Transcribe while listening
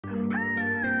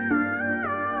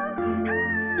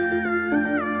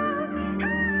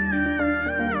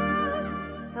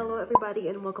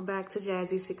everybody, and welcome back to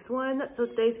Jazzy61. So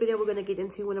today's video, we're going to get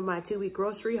into one of my 2-week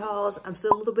grocery hauls. I'm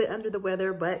still a little bit under the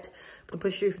weather, but I'm going to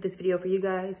push through for this video for you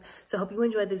guys. So I hope you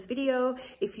enjoyed this video.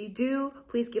 If you do,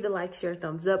 please give it a like, share,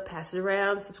 thumbs up, pass it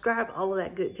around, subscribe, all of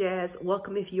that good jazz.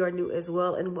 Welcome if you are new as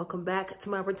well, and welcome back to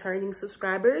my returning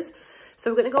subscribers.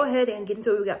 So we're going to go ahead and get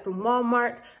into what we got from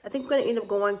Walmart. I think we're going to end up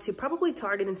going to probably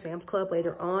Target and Sam's Club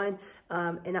later on.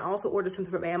 And I also ordered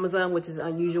something from Amazon, which is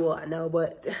unusual, I know,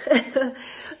 but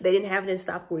they didn't have it in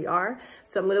stock where we are.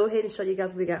 So I'm going to go ahead and show you guys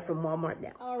what we got from Walmart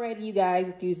now. Alrighty, you guys,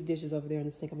 excuse the dishes over there in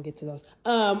a second. I'm going to get to those.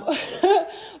 We're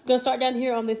going to start down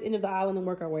here on this end of the island and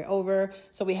work our way over.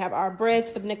 So we have our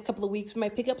breads for the next couple of weeks. We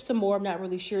might pick up some more. I'm not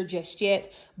really sure just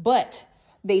yet. But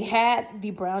they had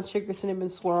the brown sugar cinnamon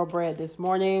swirl bread this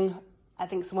morning. I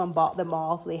think someone bought them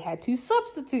all, so they had to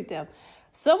substitute them.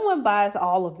 Someone buys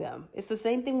all of them. It's the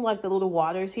same thing like the little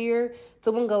waters here.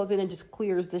 Someone goes in and just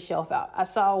clears the shelf out. I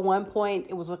saw at one point,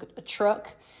 it was like a truck,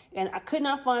 and I could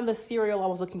not find the cereal I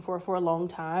was looking for a long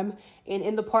time. And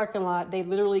in the parking lot, they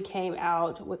literally came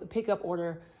out with a pickup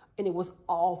order, and it was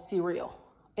all cereal.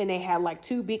 And they had like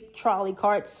 2 big trolley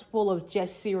carts full of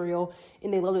just cereal,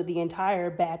 and they loaded the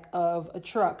entire back of a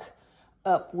truck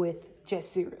up with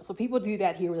just cereal. So people do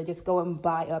that here where they just go and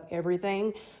buy up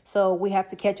everything. So we have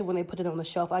to catch it when they put it on the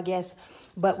shelf, I guess.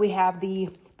 But we have the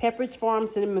Pepperidge Farm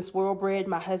cinnamon swirl bread.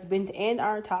 My husband and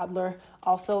our toddler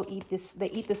also eat this.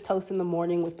 They eat this toast in the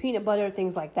morning with peanut butter,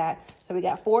 things like that. So we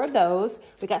got 4 of those.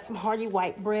 We got some hearty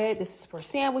white bread. This is for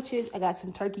sandwiches. I got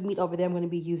some turkey meat over there I'm going to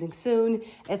be using soon,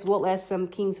 as well as some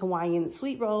King's Hawaiian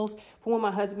sweet rolls for when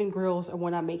my husband grills or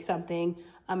when I make something.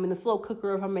 I'm in the slow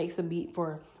cooker. If I make some meat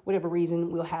for whatever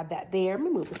reason, we'll have that there. Let me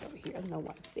move this over here. I don't know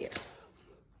why it's there.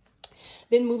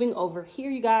 Then moving over here,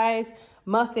 you guys,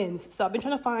 muffins. So I've been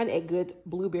trying to find a good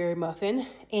blueberry muffin,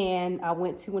 and I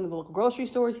went to one of the local grocery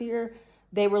stores here.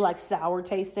 They were like sour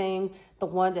tasting. The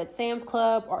ones at Sam's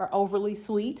Club are overly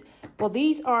sweet. Well,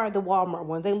 these are the Walmart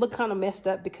ones. They look kind of messed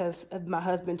up because my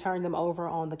husband turned them over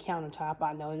on the countertop.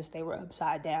 I noticed they were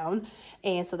upside down,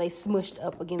 and so they smushed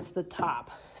up against the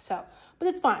top. So, but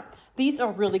it's fine. These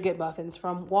are really good muffins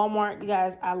from Walmart. You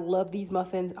guys, I love these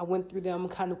muffins. I went through them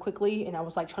kind of quickly, and I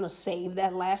was like trying to save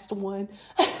that last one.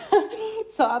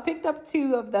 So I picked up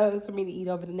 2 of those for me to eat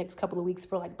over the next couple of weeks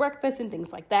for like breakfast and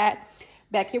things like that.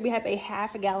 Back here, we have a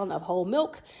half a gallon of whole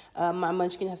milk. My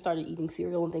munchkin has started eating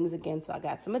cereal and things again, so I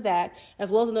got some of that,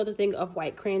 as well as another thing of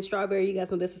white cran strawberry. You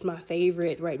guys know this is my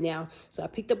favorite right now, so I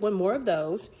picked up 1 more of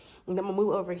those. And then I'm gonna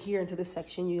move over here into this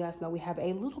section. You guys know we have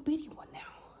a little bitty one now.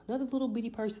 Another little bitty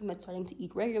person that's starting to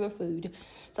eat regular food.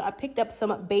 So I picked up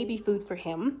some baby food for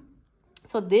him.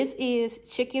 So this is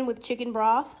chicken with chicken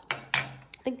broth.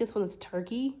 I think this one is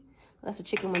turkey. That's a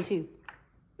chicken one too.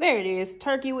 There it is,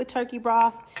 turkey with turkey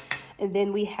broth. And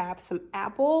then we have some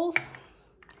apples,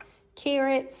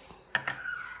 carrots,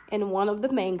 and 1 of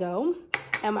the mango.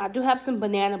 I do have some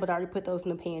banana, but I already put those in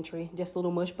the pantry. Just a little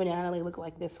mush banana. They look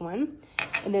like this one.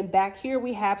 And then back here,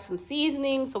 we have some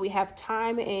seasoning. So we have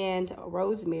thyme and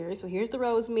rosemary. So here's the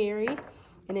rosemary.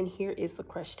 And then here is the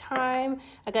crushed thyme.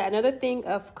 I got another thing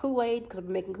of Kool-Aid because I've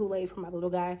been making Kool-Aid for my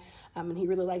little guy. And he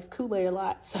really likes Kool-Aid a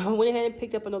lot. So I went ahead and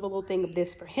picked up another little thing of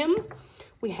this for him.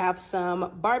 We have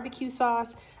some barbecue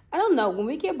sauce. I don't know. When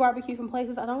we get barbecue from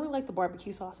places, I don't really like the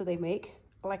barbecue sauce that they make.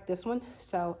 I like this one,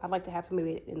 so I'd like to have some of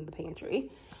it in the pantry.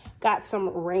 Got some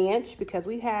ranch because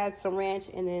we had some ranch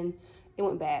and then it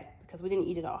went bad because we didn't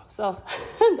eat it all. So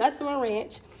got some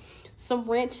ranch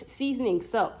seasoning.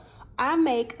 So I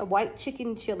make a white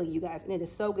chicken chili, you guys, and it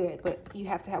is so good. But you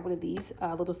have to have one of these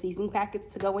little seasoning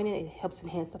packets to go in it. It helps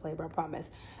enhance the flavor, I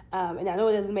promise. And I know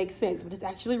it doesn't make sense, but it's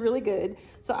actually really good.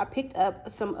 So I picked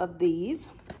up some of these.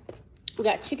 We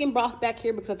got chicken broth back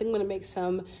here because I think I'm going to make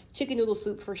some chicken noodle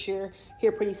soup for sure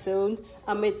here pretty soon.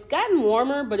 It's gotten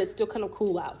warmer, but it's still kind of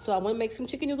cool out. So I want to make some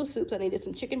chicken noodle soup. So I needed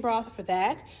some chicken broth for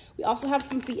that. We also have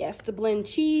some Fiesta blend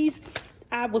cheese.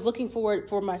 I was looking for it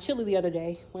for my chili the other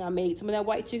day when I made some of that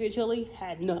white chicken chili.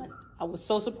 Had none. I was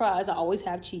so surprised. I always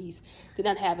have cheese. Did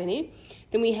not have any.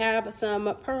 Then we have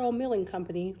some Pearl Milling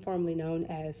Company, formerly known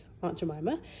as Aunt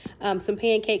Jemima. Some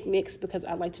pancake mix because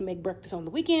I like to make breakfast on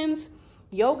the weekends.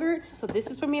 Yogurts. So this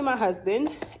is for me and my husband.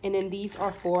 And then these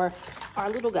are for our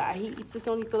little guy. He eats this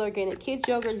only Full Organic Kids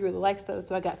yogurt. He really likes those.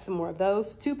 So I got some more of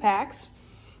those. 2 packs.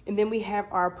 And then we have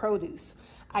our produce.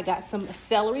 I got some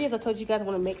celery. As I told you guys, I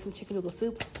want to make some chicken noodle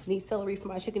soup. I need celery for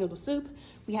my chicken noodle soup.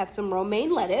 We have some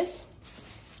romaine lettuce,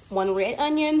 1 red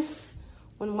onion,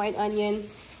 1 white onion,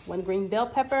 1 green bell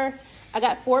pepper. I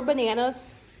got 4 bananas,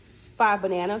 5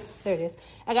 bananas. There it is.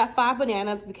 I got 5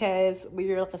 bananas because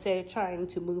we're, like I said, trying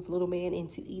to move little man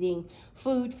into eating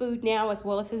food now, as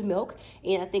well as his milk.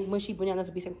 And I think mushy bananas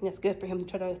would be something that's good for him to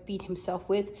try to feed himself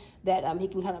with, that he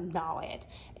can kind of gnaw at.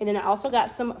 And then I also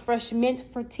got some fresh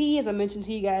mint for tea. As I mentioned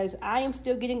to you guys, I am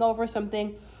still getting over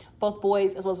something, both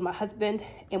boys as well as my husband,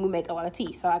 and we make a lot of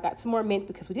tea. So I got some more mint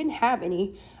because we didn't have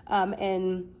any.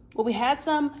 Well, we had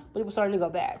some, but it was starting to go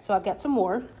bad. So I got some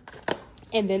more.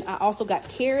 And then I also got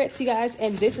carrots, you guys,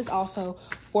 and this is also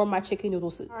for my chicken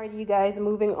noodle soup. All right, you guys,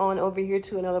 moving on over here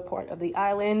to another part of the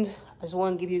island. I just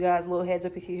want to give you guys a little heads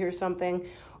up if you hear something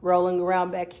rolling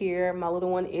around back here. My little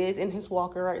one is in his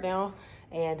walker right now,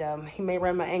 and he may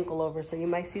run my ankle over, so you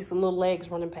might see some little legs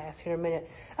running past here in a minute.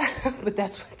 But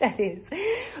that's what that is.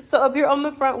 So up here on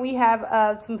the front, we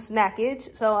have some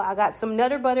snackage. So I got some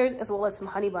Nutter Butters as well as some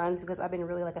honey buns, because I've been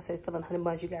really, like I said, feeling honey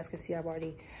buns. You guys can see I've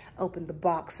already opened the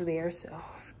box there, so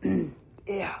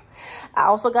yeah. I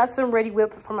also got some Ready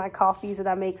Whip for my coffees that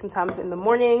I make sometimes in the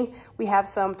morning. We have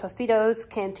some Tostitos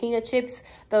Cantina chips.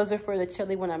 Those are for the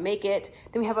chili when I make it.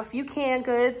 Then we have a few canned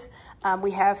goods.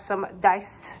 We have some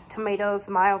diced tomatoes,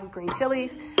 mild green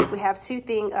chilies. We have 2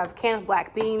 can of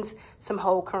black beans, some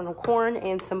whole kernel corn,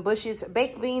 and some Bush's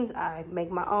baked beans. I make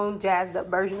my own jazzed up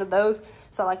version of those,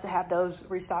 so I like to have those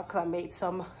restocked because I made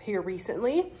some here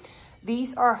recently.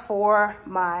 These are for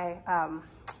my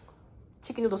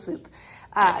chicken noodle soup.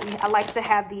 I like to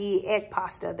have the egg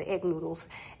pasta, the egg noodles.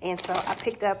 And so I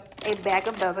picked up a bag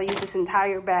of those. I use this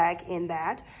entire bag in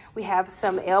that. We have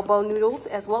some elbow noodles,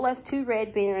 as well as 2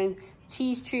 Red Baron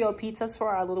cheese trio pizzas for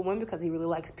our little one because he really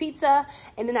likes pizza.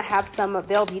 And then I have some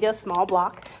Velveeta small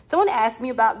block. Someone asked me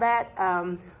about that,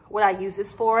 what I use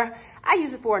this for. I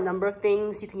use it for a number of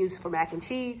things. You can use it for mac and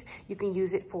cheese. You can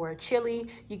use it for chili.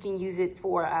 You can use it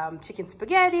for chicken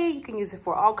spaghetti. You can use it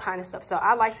for all kind of stuff. So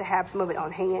I like to have some of it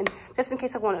on hand just in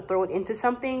case I want to throw it into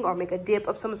something or make a dip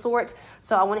of some sort.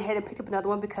 So I went ahead and picked up another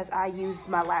one because I used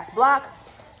my last block.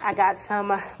 I got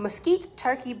some mesquite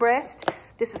turkey breast.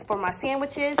 This is for my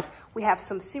sandwiches. We have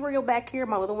some cereal back here.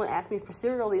 My little one asked me for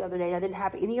cereal the other day. I didn't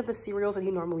have any of the cereals that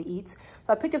he normally eats.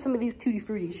 So I picked up some of these Tutti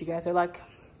Fruities, you guys. They're like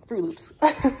Fruit Loops.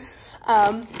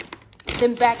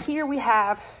 Then back here we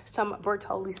have some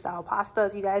Bertolli style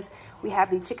pastas, you guys. We have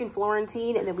the chicken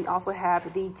Florentine, and then we also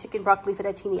have the chicken broccoli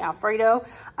fettuccine Alfredo.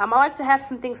 I like to have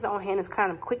some things on hand as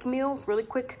kind of quick meals, really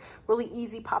quick, really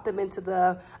easy. Pop them into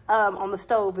the on the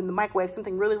stove in the microwave,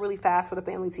 something really, really fast for the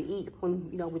family to eat when,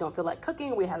 you know, we don't feel like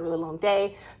cooking. We had a really long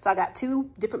day. So I got 2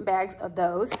 different bags of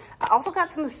those. I also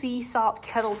got some sea salt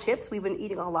kettle chips. We've been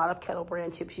eating a lot of kettle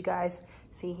brand chips, you guys.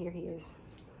 See, here he is.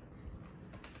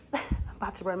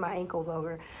 About to run my ankles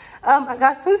over. I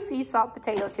got some sea salt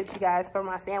potato chips, you guys, for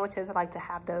my sandwiches. I like to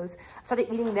have those. I started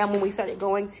eating them when we started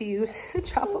going to the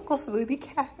Tropical Smoothie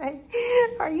Cafe.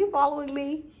 Are you following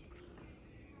me?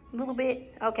 A little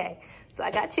bit? Okay. So I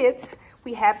got chips.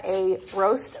 We have a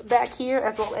roast back here,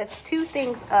 as well as 2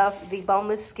 things of the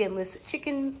boneless, skinless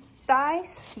chicken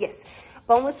thighs. Yes.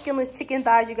 Boneless, skinless chicken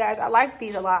thighs, you guys. I like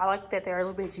these a lot. I like that they're a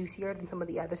little bit juicier than some of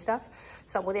the other stuff.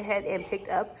 So I went ahead and picked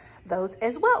up those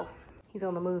as well. He's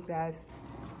on the move, guys.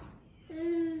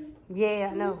 Yeah,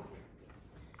 I know.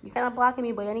 You're kind of blocking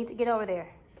me, but I need to get over there.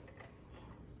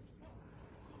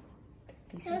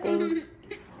 You see things?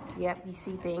 Yep, you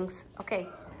see things. Okay,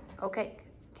 okay.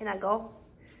 Can I go?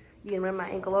 You can run my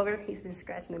ankle over? He's been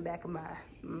scratching the back of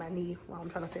my knee while I'm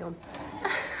trying to film.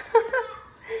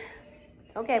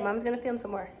 Okay, Mom's gonna film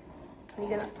some more. You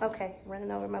gonna? Okay, running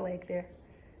over my leg there.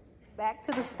 Back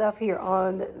to the stuff here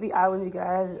on the island, you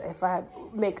guys. If I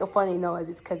make a funny noise,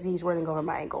 it's because he's running over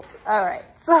my ankles. All right,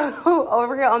 so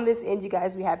over here on this end, you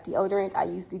guys, we have deodorant. I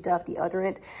use the Dove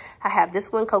deodorant. I have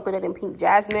this one, coconut and pink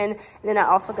jasmine. And then I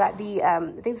also got the, I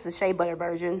think this is a shea butter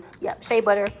version. Yep, shea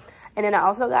butter. And then I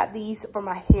also got these for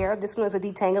my hair. This one is a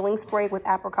detangling spray with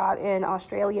apricot and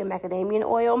Australian macadamia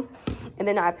oil. And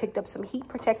then I picked up some heat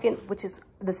protectant, which is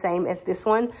the same as this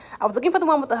one. I was looking for the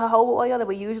one with the jojoba oil that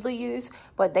we usually use,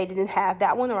 but they didn't have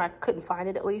that one, or I couldn't find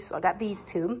it at least. So I got these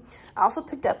 2. I also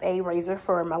picked up a razor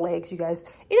for my legs, you guys.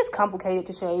 It is complicated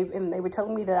to shave, and they were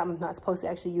telling me that I'm not supposed to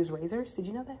actually use razors. Did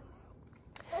you know that?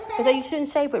 They said you shouldn't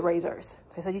shave with razors.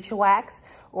 They said you should wax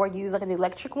or use like an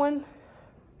electric one.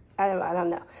 I don't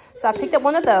know. So I picked up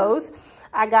one of those.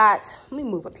 I got, let me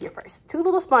move up here first, 2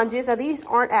 little sponges. Now these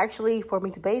aren't actually for me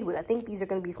to bathe with. I think these are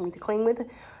going to be for me to clean with.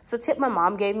 It's a tip my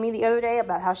mom gave me the other day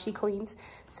about how she cleans.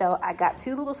 So I got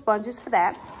 2 little sponges for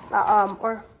that.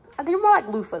 Or they're more like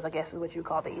loofahs, I guess is what you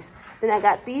call these. Then I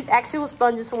got these actual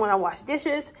sponges for when I wash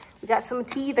dishes. We got some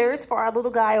teethers for our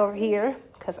little guy over here,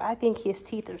 because I think his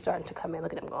teeth are starting to come in.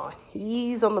 Look at him going.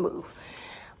 He's on the move.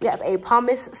 We have a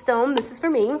pumice stone. This is for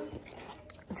me.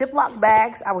 Ziploc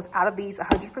bags. I was out of these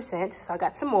 100%, so I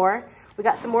got some more. We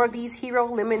got some more of these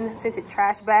Hero lemon scented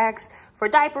trash bags for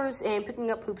diapers and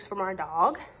picking up poops from our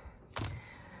dog.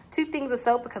 2 things of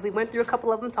soap because we went through a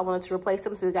couple of them, so I wanted to replace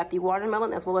them. So we got the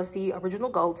watermelon as well as the original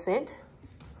gold scent.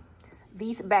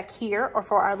 These back here are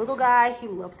for our little guy. He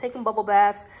loves taking bubble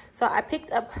baths. So I picked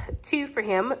up 2 for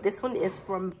him. This one is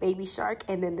from Baby Shark,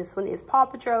 and then this one is Paw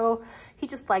Patrol. He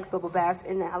just likes bubble baths,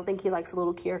 and I think he likes the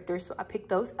little characters, so I picked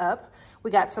those up.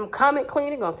 We got some Comet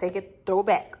cleaner. Gonna take it, throw it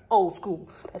back. Old school.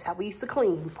 That's how we used to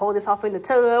clean. We pull this off in the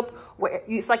tub. Where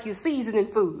it's like you're seasoning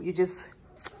food. You just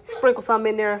sprinkle some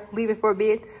in there, leave it for a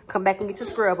bit, come back and get your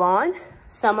scrub on.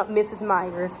 Some Mrs.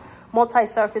 Meyer's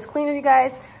multi-surface cleaner, you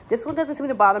guys. This one doesn't seem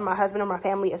to bother my husband or my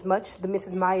family as much, the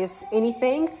Mrs. Meyer's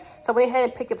anything. So I went ahead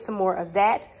and picked up some more of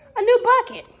that. A new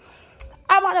bucket.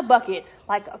 I bought a bucket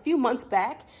like a few months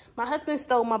back. My husband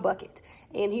stole my bucket,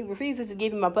 and he refuses to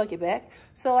give me my bucket back.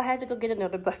 So I had to go get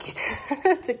another bucket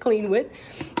to clean with.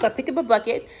 So I picked up a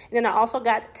bucket. And then I also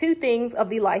got 2 things of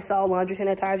the Lysol laundry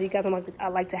sanitizer. You guys, I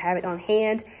like to have it on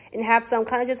hand and have some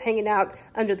kind of just hanging out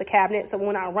under the cabinet. So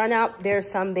when I run out, there's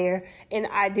some there. And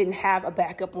I didn't have a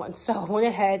backup one. So I went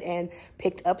ahead and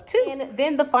picked up 2. And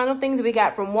then the final things we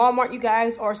got from Walmart, you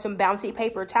guys, are some Bouncy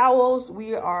paper towels.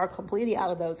 We are completely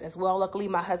out of those as well. Luckily,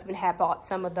 my husband had bought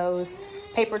some of those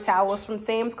paper towels from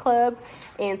Sam's Club.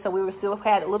 And so we still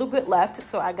had a little bit left.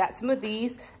 So I got some of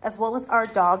these as well as our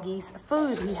doggy's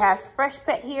food. He has Fresh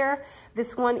Pet here.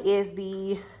 This one is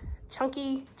the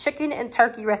chunky chicken and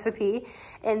turkey recipe.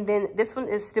 And then this one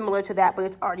is similar to that, but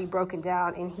it's already broken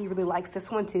down, and he really likes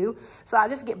this one too. So I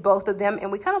just get both of them,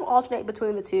 and we kind of alternate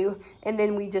between the 2. And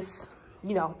then we just,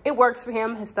 you know, it works for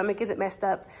him. His stomach isn't messed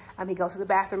up. He goes to the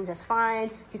bathroom just fine.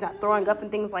 He's not throwing up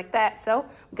and things like that. So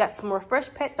we got some more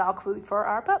Fresh Pet dog food for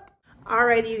our pup.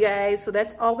 Alrighty, you guys, so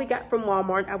that's all we got from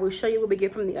Walmart. I will show you what we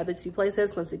get from the other 2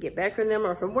 places once we get back from them,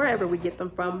 or from wherever we get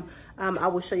them from. I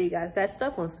will show you guys that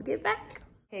stuff once we get back.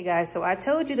 Okay guys, so I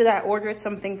told you that I ordered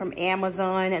something from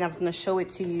Amazon, and I'm gonna show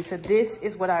it to you. So this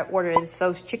is what I ordered. It's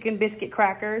those chicken biscuit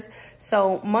crackers.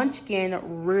 So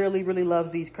Munchkin really, really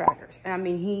loves these crackers. And I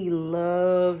mean, he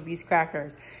loves these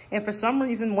crackers. And for some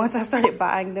reason, once I started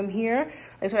buying them here,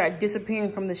 they started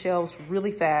disappearing from the shelves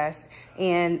really fast.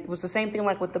 And it was the same thing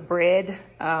like with the bread.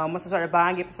 Once I started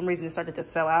buying it, for some reason, it started to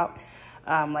sell out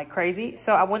like crazy.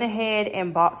 So I went ahead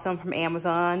and bought some from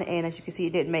Amazon, and as you can see,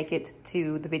 it didn't make it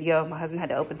to the video. My husband had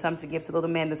to open some to give to the little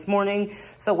man this morning.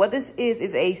 So what this is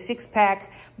a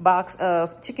 6-pack box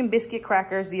of chicken biscuit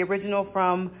crackers, the original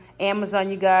from Amazon,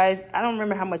 you guys. I don't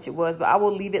remember how much it was, but I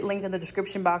will leave it linked in the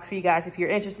description box for you guys if you're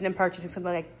interested in purchasing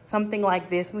something like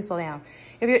this. Let me slow down.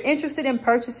 If you're interested in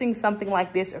purchasing something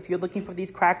like this, or if you're looking for these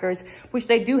crackers, which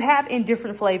they do have in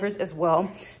different flavors as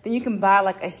well, then you can buy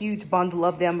like a huge bundle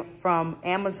of them from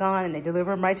Amazon, and they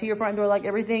deliver them right to your front door like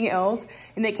everything else.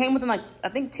 And they came within like, I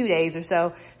think 2 days or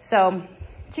so. So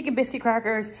chicken biscuit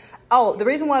crackers. Oh, the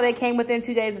reason why they came within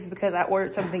 2 days is because I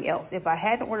ordered something else. If I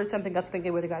hadn't ordered something else, I think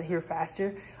they would have got here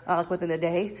faster, like within a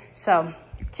day. So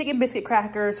chicken biscuit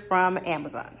crackers from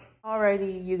Amazon.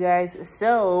 Alrighty, you guys,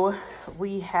 so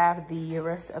we have the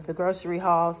rest of the grocery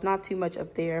hauls. Not too much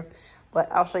up there,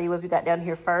 but I'll show you what we got down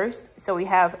here first. So we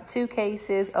have 2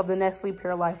 cases of the Nestle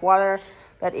Pure Life water.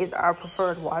 That is our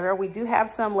preferred water. We do have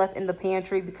some left in the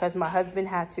pantry because my husband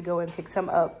had to go and pick some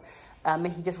up. And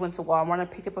he just went to Walmart and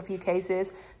picked up a few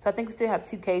cases. So I think we still have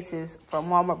 2 cases from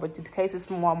Walmart, but the cases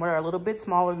from Walmart are a little bit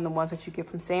smaller than the ones that you get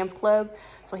from Sam's Club.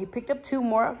 So he picked up 2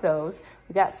 more of those.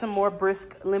 We got some more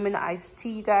brisk lemon iced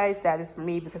tea, you guys. That is for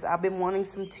me because I've been wanting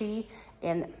some tea.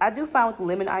 And I do fine with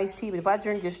lemon iced tea, but if I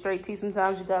drink just straight tea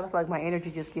sometimes, you guys, I feel like my energy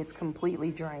just gets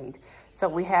completely drained. So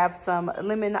we have some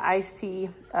lemon iced tea,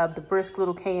 the brisk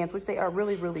little cans, which they are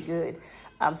really, really good.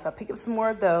 So I picked up some more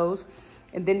of those.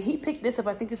 And then he picked this up.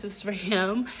 I think this is for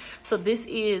him. So this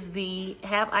is the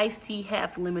half iced tea,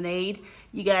 half lemonade.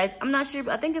 You guys, I'm not sure,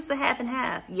 but I think it's the half and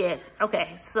half. Yes.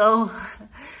 Okay. So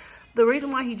the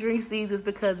reason why he drinks these is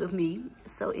because of me.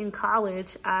 So in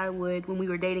college, when we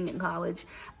were dating in college,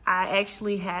 I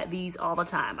actually had these all the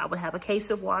time. I would have a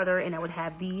case of water and I would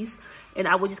have these, and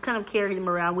I would just kind of carry them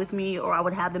around with me, or I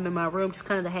would have them in my room just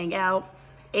kind of to hang out.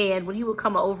 And when he would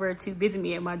come over to visit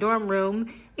me in my dorm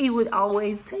room, he would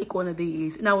always take one of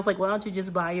these. And I was like, why don't you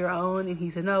just buy your own? And he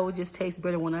said, no, it just tastes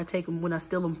better when I take them, when I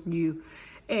steal them from you.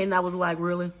 And I was like,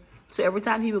 really? So every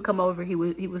time he would come over, he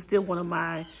would steal one of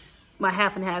my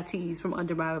half and half teas from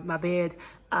under my bed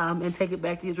and take it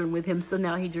back to his room with him. So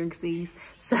now he drinks these.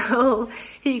 So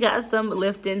he got some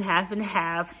Lipton half and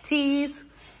half teas.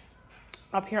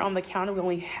 Up here on the counter, we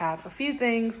only have a few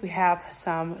things. We have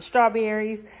some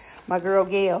strawberries. My girl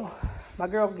Gail. My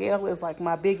girl Gail is like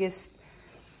my biggest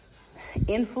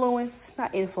influence.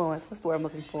 Not influence, what's the word I'm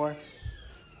looking for?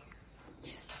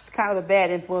 She's kind of a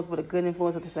bad influence, but a good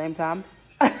influence at the same time.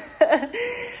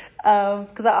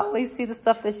 Because I always see the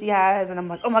stuff that she has, and I'm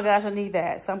like, oh my gosh, I need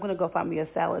that. So I'm going to go find me a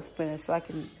salad spinner so I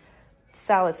can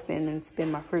salad spin and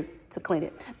spin my fruit to clean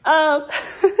it.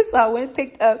 So I went and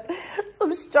picked up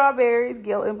some strawberries.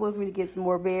 Gail influenced me to get some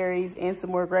more berries and some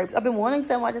more grapes. I've been wanting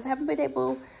some. I just haven't been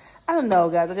able. I don't know,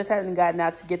 guys. I just haven't gotten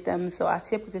out to get them. So I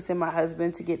typically send my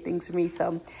husband to get things for me.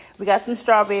 So we got some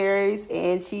strawberries,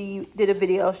 and she did a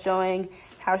video showing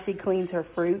how she cleans her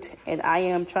fruit. And I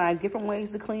am trying different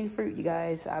ways to clean fruit, you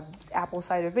guys. I've apple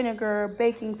cider vinegar,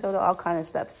 baking soda, all kind of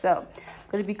stuff. So I'm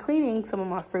going to be cleaning some of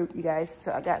my fruit, you guys.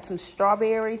 So I got some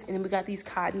strawberries, and then we got these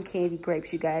cotton candy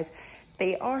grapes, you guys.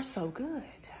 They are so good.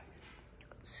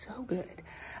 So good.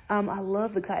 I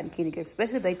love the cotton candy grapes,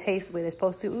 especially if they taste the way they're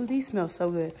supposed to. Ooh, these smell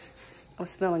so good. I'm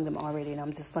smelling them already, and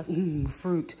I'm just like,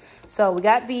 fruit. So we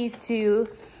got these two,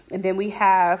 and then we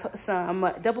have some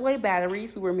AA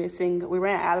batteries. We were missing. We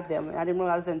ran out of them, and I didn't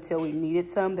realize until we needed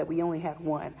some that we only had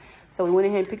one. So we went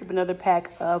ahead and picked up another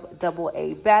pack of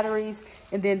AA batteries,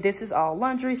 and then this is all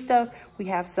laundry stuff. We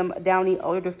have some Downy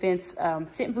Odor Defense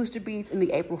scent booster beads in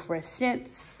the April Fresh scent.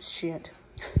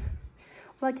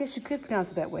 Well, I guess you could pronounce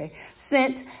it that way.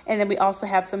 Scent. And then we also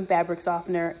have some fabric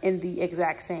softener in the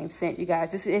exact same scent, you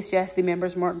guys. This is just the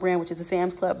Members Mark brand, which is a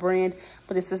Sam's Club brand.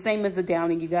 But it's the same as the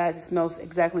Downy, you guys. It smells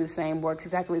exactly the same, works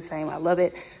exactly the same. I love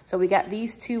it. So we got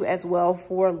these two as well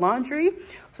for laundry.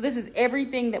 So this is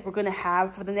everything that we're going to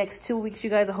have for the next 2 weeks, you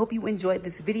guys. I hope you enjoyed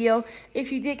this video.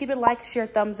 If you did, give it a like, share,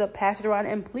 thumbs up, pass it around.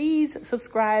 And please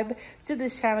subscribe to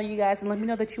this channel, you guys. And let me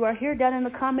know that you are here down in the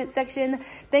comment section.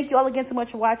 Thank you all again so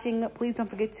much for watching. Please don't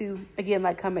forget to, again,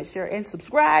 like, comment, share, and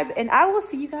subscribe. And I will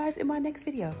see you guys in my next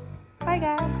video. Bye,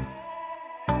 guys.